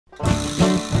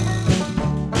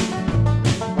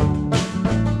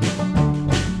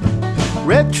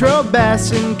retro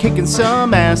bassin', kicking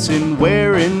some ass and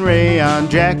wearing rayon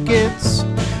jackets.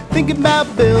 Thinking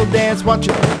about Bill Dance,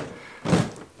 watching.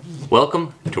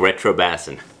 Welcome to Retro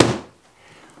Bassin'.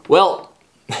 Well,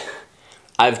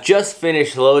 I've just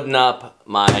finished loading up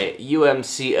my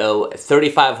UMCO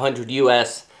 3500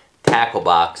 US tackle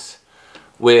box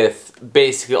with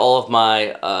basically all of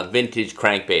my vintage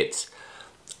crankbaits.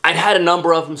 I'd had a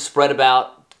number of them spread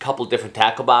about a couple different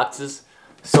tackle boxes,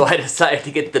 so I decided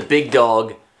to get the big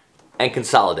dog and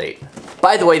consolidate.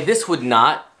 By the way, this would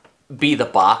not be the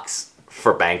box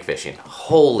for bank fishing.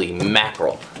 Holy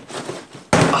mackerel.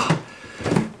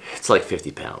 It's like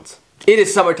 50 pounds. It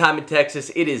is summertime in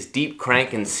Texas. It is deep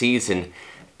cranking season,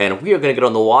 and we are going to get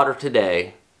on the water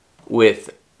today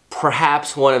with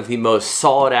perhaps one of the most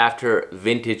sought after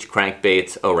vintage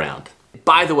crankbaits around.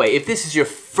 By the way, if this is your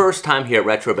first time here at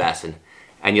Retro Bassin'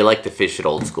 and you like to fish it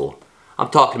old school, I'm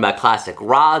talking about classic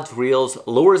rods, reels,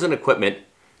 lures, and equipment,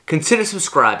 consider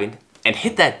subscribing and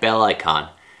hit that bell icon.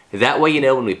 That way you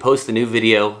know when we post a new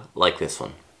video like this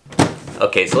one.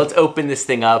 Okay, so let's open this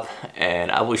thing up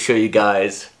and I will show you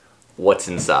guys what's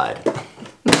inside.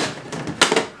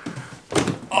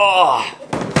 Oh!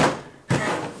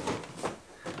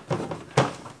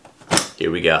 Here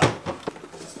we go.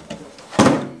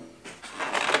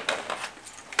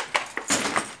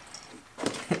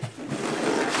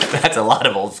 That's a lot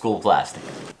of old school plastic.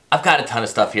 I've got a ton of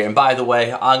stuff here, and by the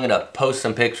way, I'm gonna post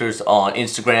some pictures on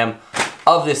Instagram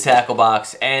of this tackle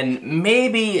box, and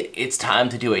maybe it's time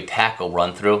to do a tackle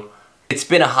run through. It's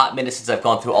been a hot minute since I've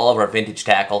gone through all of our vintage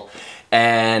tackle,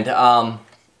 and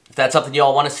if that's something you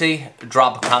all want to see,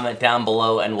 drop a comment down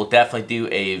below and we'll definitely do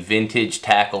a vintage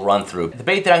tackle run through. The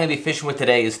bait that I'm going to be fishing with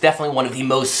today is definitely one of the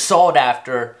most sought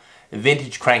after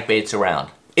vintage crankbaits around.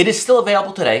 It is still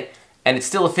available today and it's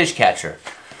still a fish catcher.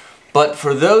 But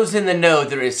for those in the know,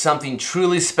 there is something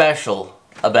truly special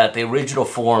about the original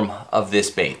form of this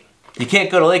bait. You can't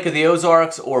go to Lake of the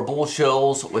Ozarks or Bull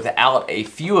Shoals without a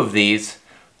few of these.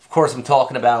 Of course, I'm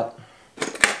talking about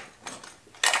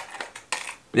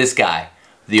this guy.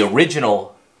 The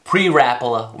original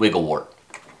Pre-Rapala WIGGLE WART.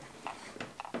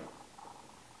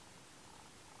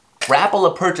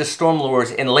 Rapala purchased storm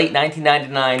lures in late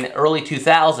 1999, early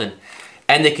 2000,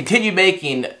 and they continued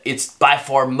making its by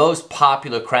far most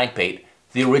popular crankbait,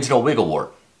 the original WIGGLE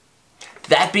WART.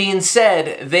 That being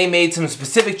said, they made some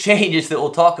specific changes that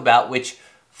we'll talk about which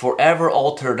forever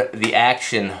altered the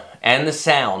action and the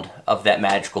sound of that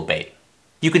magical bait.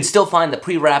 You can still find the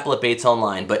Pre-Rapala baits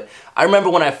online, but I remember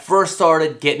when I first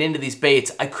started getting into these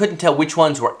baits, I couldn't tell which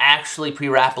ones were actually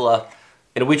Pre-Rapala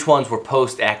and which ones were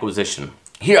post-acquisition.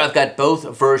 Here I've got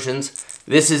both versions.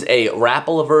 This is a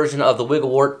Rapala version of the WIGGLE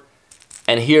WART,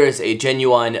 and here is a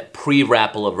genuine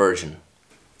Pre-Rapala version.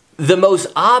 The most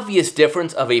obvious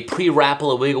difference of a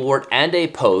Pre-Rapala WIGGLE WART and a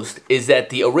post is that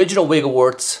the original WIGGLE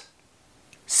WARTs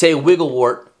say WIGGLE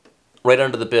WART right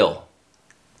under the bill,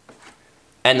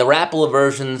 and the Rapala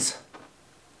versions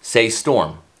say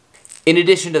Storm. In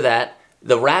addition to that,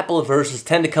 the Rapala versions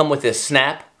tend to come with this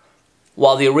snap,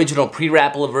 while the original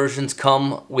Pre-Rapala versions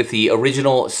come with the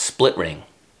original split ring.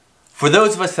 For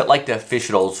those of us that like to fish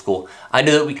it old school, I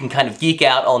know that we can kind of geek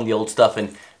out on the old stuff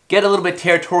and get a little bit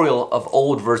territorial of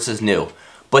old versus new.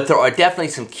 But there are definitely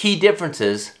some key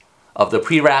differences of the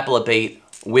Pre-Rapala bait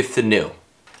with the new.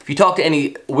 If you talk to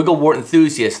any WIGGLE WART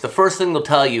enthusiasts, the first thing they'll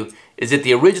tell you is that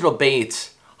the original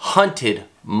baits hunted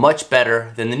much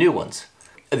better than the new ones.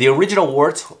 The original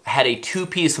warts had a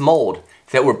two-piece mold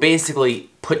that were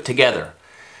basically put together.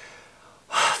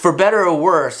 For better or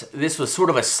worse, this was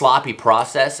sort of a sloppy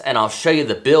process, and I'll show you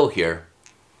the bill here.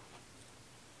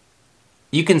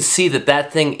 You can see that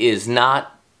that thing is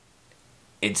not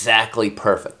exactly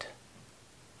perfect.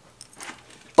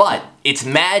 But its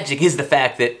magic is the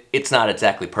fact that it's not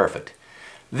exactly perfect.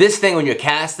 This thing, when you're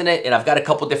casting it, and I've got a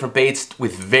couple different baits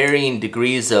with varying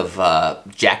degrees of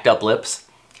jacked up lips,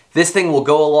 this thing will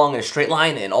go along in a straight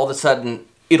line and all of a sudden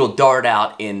it'll dart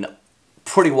out in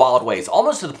pretty wild ways,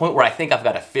 almost to the point where I think I've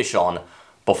got a fish on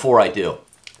before I do.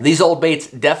 These old baits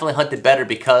definitely hunted better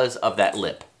because of that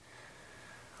lip.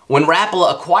 When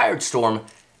Rapala acquired Storm,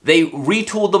 they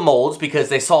retooled the molds because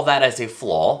they saw that as a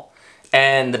flaw,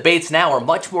 and the baits now are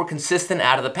much more consistent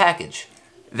out of the package.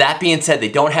 That being said, they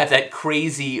don't have that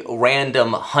crazy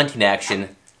random hunting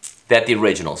action that the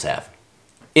originals have.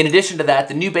 In addition to that,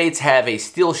 the new baits have a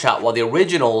steel shot while the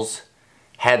originals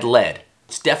had lead.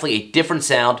 It's definitely a different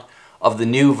sound of the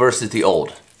new versus the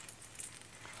old.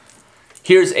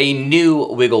 Here's a new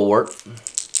WIGGLE WART.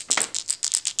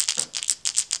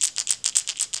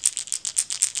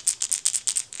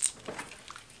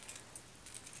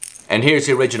 And here's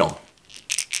the original.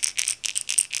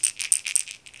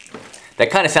 That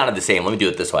kind of sounded the same. Let me do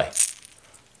it this way.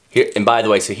 Here, and by the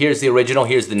way, so here's the original,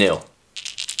 here's the new.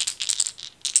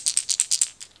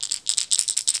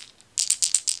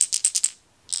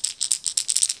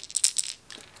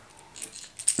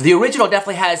 The original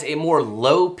definitely has a more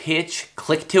low pitch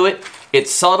click to it.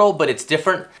 It's subtle, but it's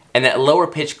different. And that lower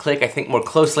pitch click, I think, more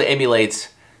closely emulates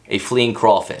a fleeing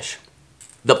crawfish.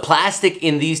 The plastic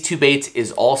in these two baits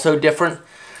is also different.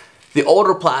 The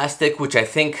older plastic, which I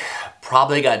think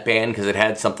probably got banned because it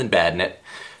had something bad in it,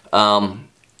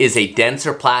 is a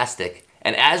denser plastic.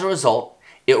 And as a result,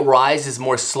 it rises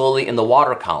more slowly in the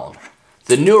water column.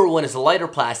 The newer one is a lighter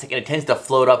plastic and it tends to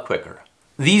float up quicker.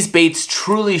 These baits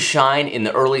truly shine in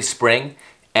the early spring,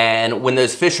 and when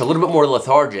those fish are a little bit more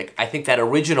lethargic, I think that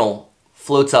original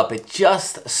floats up at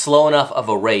just slow enough of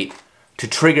a rate to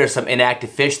trigger some inactive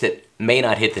fish that may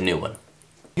not hit the new one.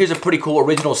 Here's a pretty cool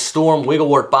original Storm Wiggle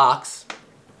Wart box.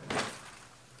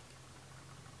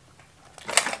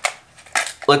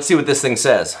 Let's see what this thing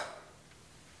says.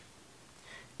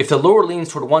 If the lure leans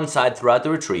toward one side throughout the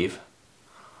retrieve,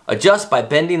 adjust by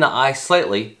bending the eye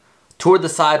slightly toward the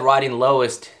side riding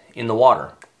lowest in the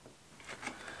water.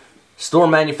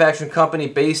 Storm Manufacturing Company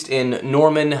based in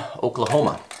Norman,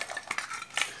 Oklahoma.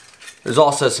 There's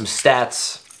also some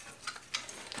stats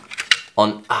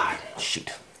on,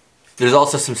 There's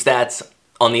also some stats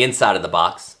on the inside of the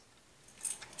box.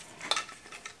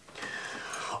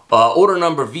 Order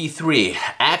number V3,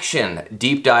 Action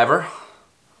Deep Diver.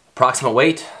 Approximate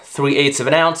weight, 3/8 of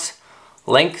an ounce.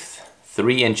 Length,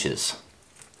 3 inches.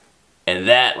 And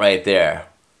that right there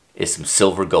is some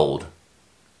silver gold.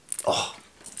 Oh,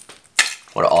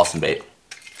 what an awesome bait.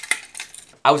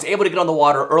 I was able to get on the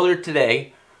water earlier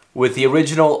today with the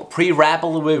original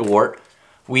Pre-Rapala WIGGLE WART.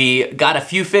 We got a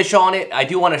few fish on it. I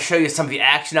do want to show you some of the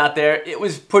action out there. It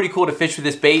was pretty cool to fish with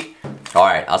this bait. All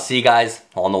right, I'll see you guys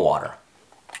on the water.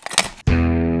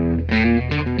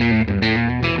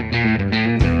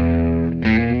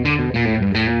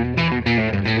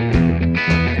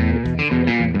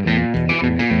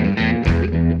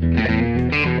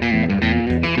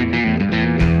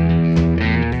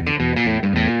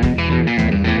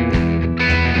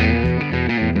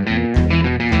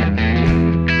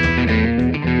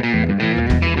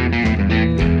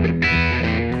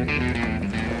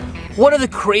 One of the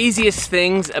craziest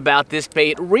things about this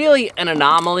bait, really an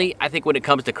anomaly, I think, when it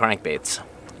comes to crankbaits.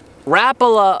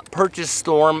 Rapala purchased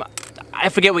Storm, I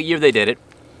forget what year they did it,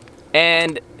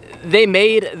 and they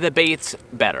made the baits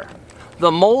better. The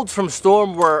molds from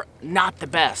Storm were not the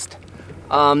best.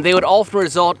 They would often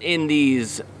result in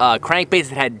these crankbaits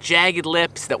that had jagged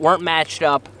lips that weren't matched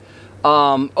up.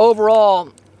 Overall,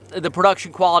 the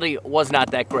production quality was not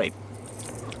that great.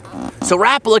 So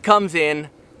Rapala comes in,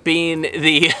 being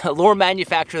the lure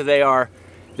manufacturer they are,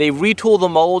 they retool the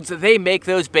molds, they make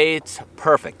those baits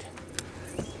perfect.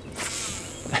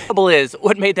 The trouble is,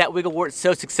 what made that Wiggle Wart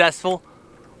so successful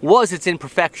was its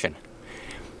imperfection.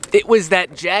 It was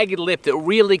that jagged lip that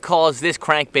really caused this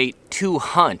crankbait to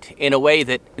hunt in a way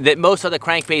that most other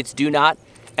crankbaits do not,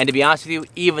 and to be honest with you,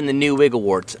 even the new Wiggle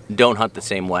Warts don't hunt the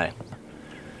same way.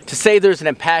 To say there's an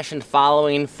impassioned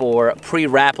following for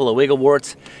Pre-Rapala WIGGLE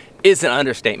WARTs is an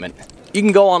understatement. You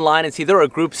can go online and see there are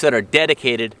groups that are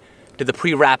dedicated to the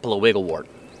Pre-Rapala WIGGLE WART.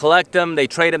 Collect them, they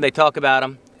trade them, they talk about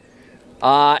them.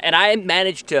 And I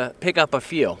managed to pick up a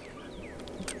few.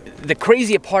 The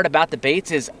crazy part about the baits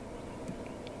is,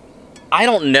 I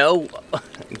don't know,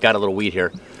 got a little weed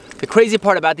here. The crazy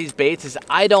part about these baits is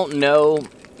I don't know,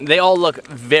 they all look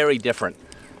very different.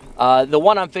 The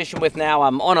one I'm fishing with now,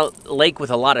 I'm on a lake with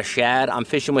a lot of shad. I'm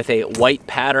fishing with a white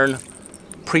pattern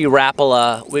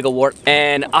Pre-Rapala WIGGLE WART,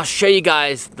 and I'll show you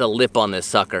guys the lip on this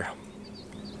sucker.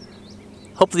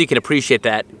 Hopefully you can appreciate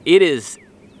that. It is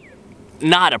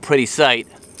not a pretty sight,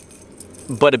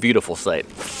 but a beautiful sight.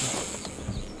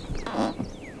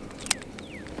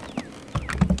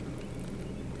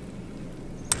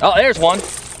 Oh, there's one.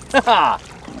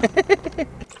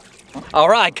 All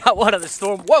right, got one of the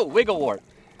Storm. Whoa, WIGGLE WART.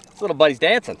 This little buddy's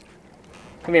dancing.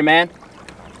 Come here, man.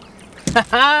 Ha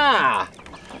ha!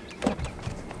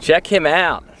 Check him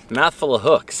out, mouthful of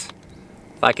hooks.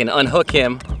 If I can unhook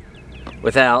him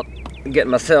without getting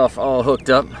myself all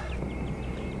hooked up.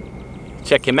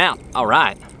 Check him out, all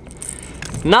right.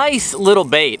 Nice little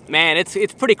bait. Man,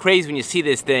 it's pretty crazy when you see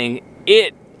this thing.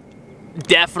 It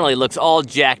definitely looks all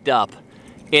jacked up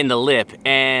in the lip,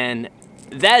 and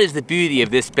that is the beauty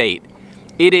of this bait.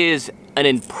 It is an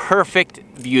imperfect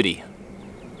beauty.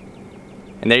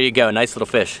 And there you go, nice little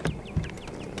fish.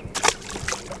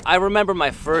 I remember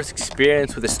my first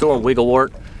experience with the Storm WIGGLE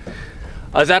WART.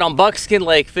 I was out on Buckskin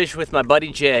Lake fishing with my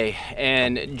buddy Jay,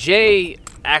 and Jay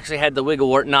actually had the wiggle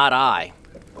wart, not I.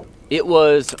 It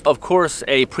was, of course,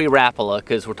 a Pre-Rapala,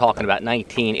 because we're talking about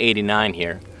 1989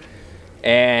 here.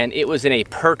 And it was in a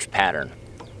perch pattern.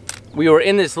 We were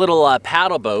in this little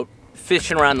paddle boat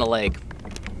fishing around the lake.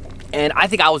 And I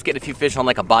think I was getting a few fish on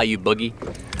like a bayou boogie.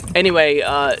 Anyway,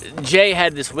 Jay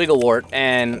had this wiggle wart,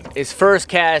 and his first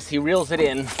cast, he reels it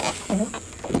in.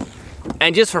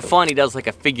 And just for fun, he does like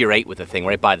a figure 8 with the thing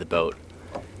right by the boat.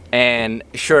 And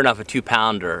sure enough, a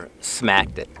 2-pounder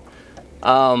smacked it.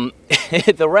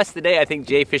 The rest of the day, I think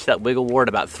Jay fished that wiggle wart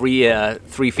about 3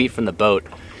 feet from the boat.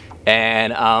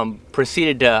 And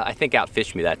proceeded to, I think,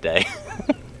 outfish me that day.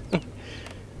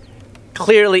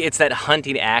 Clearly, it's that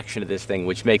hunting action of this thing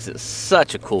which makes it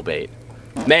such a cool bait.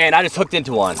 Man, I just hooked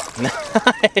into one.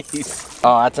 Nice.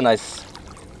 Oh, that's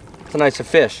a nicer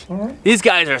fish. These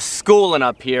guys are schooling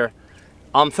up here.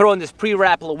 I'm throwing this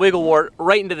Pre-Rapala wiggle wart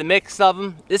right into the mix of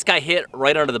them. This guy hit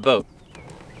right under the boat.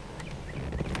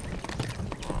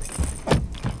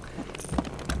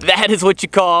 That is what you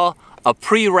call a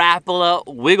Pre-Rapala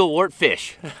wiggle wart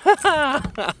fish.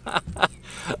 Oh,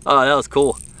 that was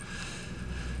cool.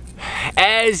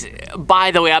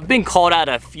 By the way, I've been called out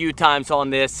a few times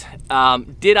on this.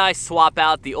 Did I swap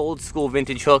out the old school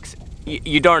vintage hooks?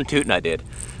 You darn tootin' I did.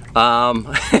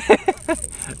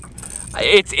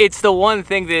 It's the one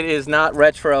thing that is not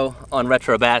retro on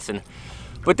retro bassin'.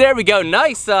 But there we go,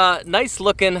 nice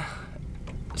looking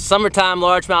summertime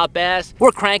largemouth bass.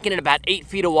 We're cranking at about 8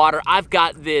 feet of water. I've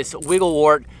got this wiggle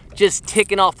wart just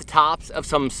ticking off the tops of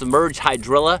some submerged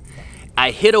hydrilla.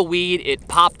 I hit a weed, it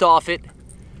popped off it.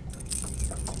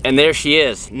 And there she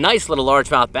is. Nice little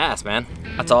largemouth bass, man.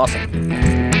 That's awesome.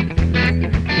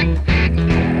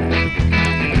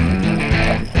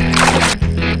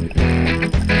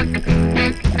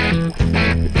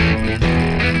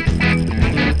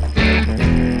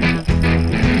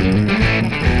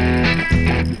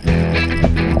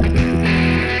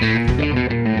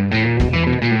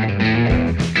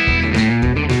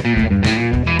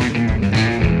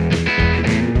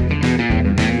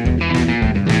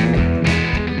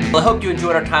 Well, I hope you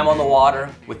enjoyed our time on the water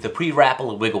with the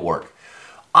Pre-Rapala wiggle wart.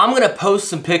 I'm gonna post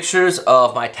some pictures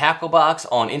of my tackle box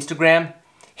on Instagram.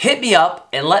 Hit me up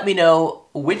and let me know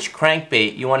which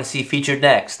crankbait you want to see featured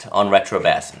next on Retro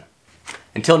Bassin'.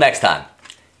 Until next time,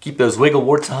 keep those wiggle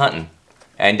warts hunting,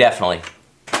 and definitely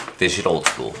fish it old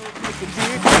school.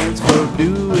 For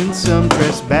doing some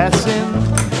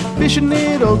trespassing, fishing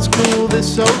it old school,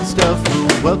 this old stuff.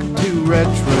 Welcome to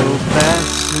Retro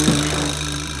Bassin'.